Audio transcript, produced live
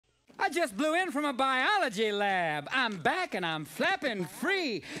just blew in from a biology lab. I'm back and I'm flapping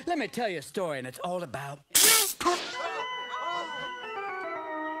free. Let me tell you a story, and it's all about...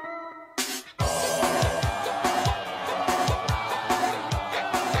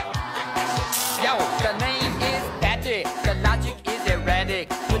 Yo, the name is Patrick. The logic is erratic.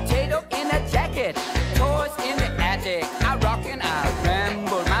 Potato in a jacket, toys in the attic. I rock and I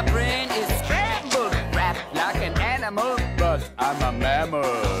ramble. My brain is scrambled. Rap like an animal, but I'm a mammal.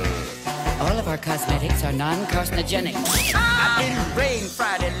 All of our cosmetics are non-carcinogenic. I've been brain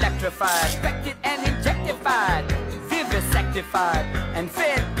fried, electrified, spected and injectified, vivisectified, and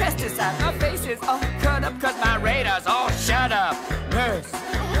fed pesticide. My face is all cut up cause my radar's all shut up. Nurse,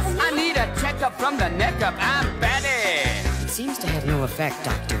 I need a checkup from the neck up. I'm Betty. It seems to have no effect,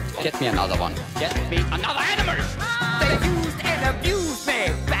 Doctor. Get me another one. Get me another animal. They used and abused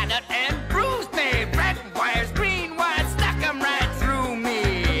me, battered and bruised me. Red wires, green wires, stuck them right through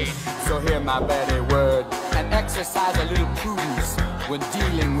me. So hear my Betty word and exercise a little prudence when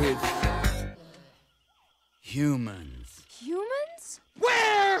dealing with humans.